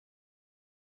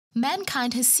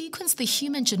Mankind has sequenced the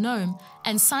human genome,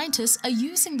 and scientists are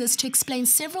using this to explain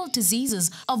several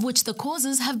diseases of which the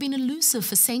causes have been elusive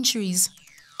for centuries.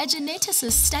 A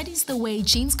geneticist studies the way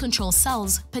genes control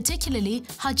cells, particularly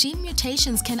how gene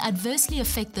mutations can adversely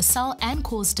affect the cell and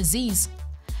cause disease.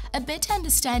 A better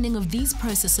understanding of these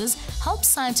processes helps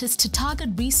scientists to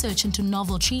target research into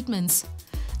novel treatments.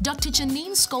 Dr.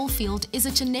 Janine Scholefield is a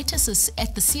geneticist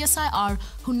at the CSIR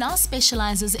who now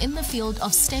specialises in the field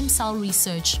of stem cell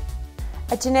research.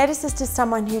 A geneticist is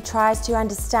someone who tries to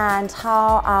understand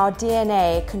how our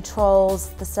DNA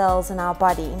controls the cells in our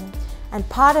body. And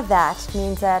part of that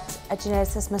means that a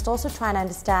geneticist must also try and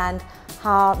understand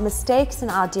how mistakes in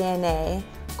our DNA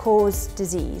cause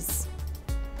disease.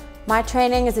 My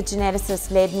training as a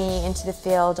geneticist led me into the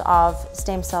field of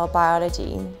stem cell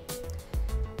biology.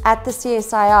 At the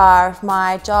CSIR,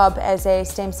 my job as a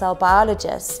stem cell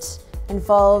biologist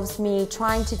involves me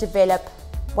trying to develop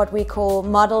what we call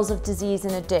models of disease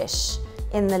in a dish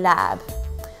in the lab.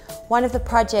 One of the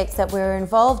projects that we're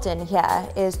involved in here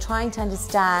is trying to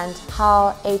understand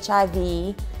how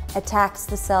HIV attacks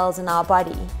the cells in our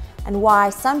body and why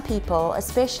some people,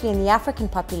 especially in the African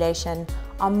population,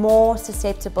 are more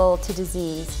susceptible to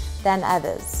disease than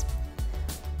others.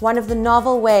 One of the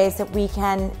novel ways that we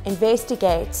can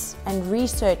investigate and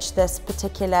research this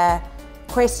particular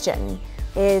question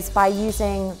is by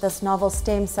using this novel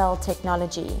stem cell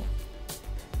technology.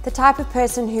 The type of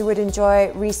person who would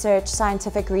enjoy research,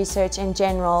 scientific research in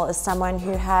general, is someone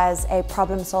who has a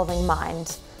problem-solving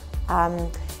mind.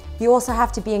 You also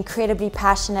have to be incredibly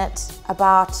passionate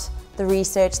about the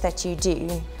research that you do.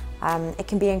 It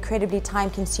can be incredibly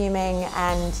time-consuming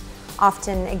and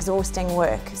often exhausting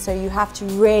work, so you have to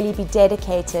really be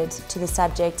dedicated to the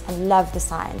subject and love the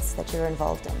science that you're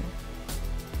involved in.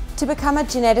 To become a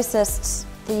geneticist,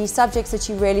 the subjects that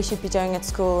you really should be doing at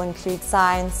school include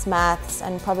science, maths,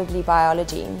 and probably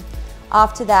biology.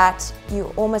 After that,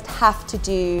 you almost have to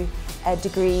do a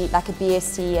degree like a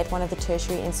BSc at one of the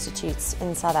tertiary institutes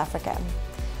in South Africa.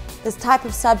 The type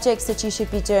of subjects that you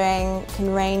should be doing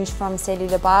can range from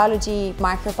cellular biology,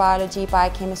 microbiology,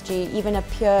 biochemistry, even a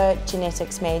pure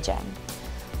genetics major.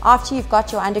 After you've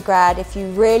got your undergrad, if you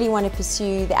really want to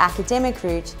pursue the academic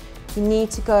route, you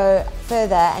need to go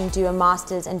further and do a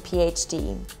master's and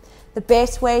PhD. The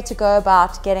best way to go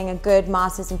about getting a good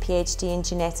master's and PhD in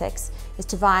genetics is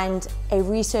to find a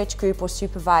research group or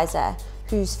supervisor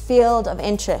whose field of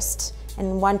interest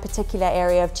in one particular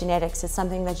area of genetics is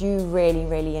something that you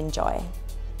really enjoy.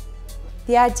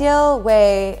 The ideal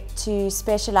way to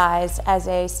specialise as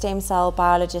a stem cell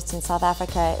biologist in South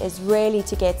Africa is really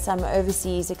to get some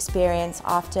overseas experience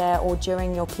after or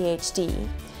during your PhD.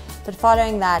 But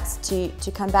following that,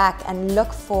 to come back and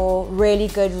look for really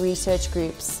good research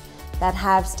groups that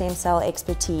have stem cell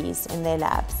expertise in their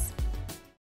labs.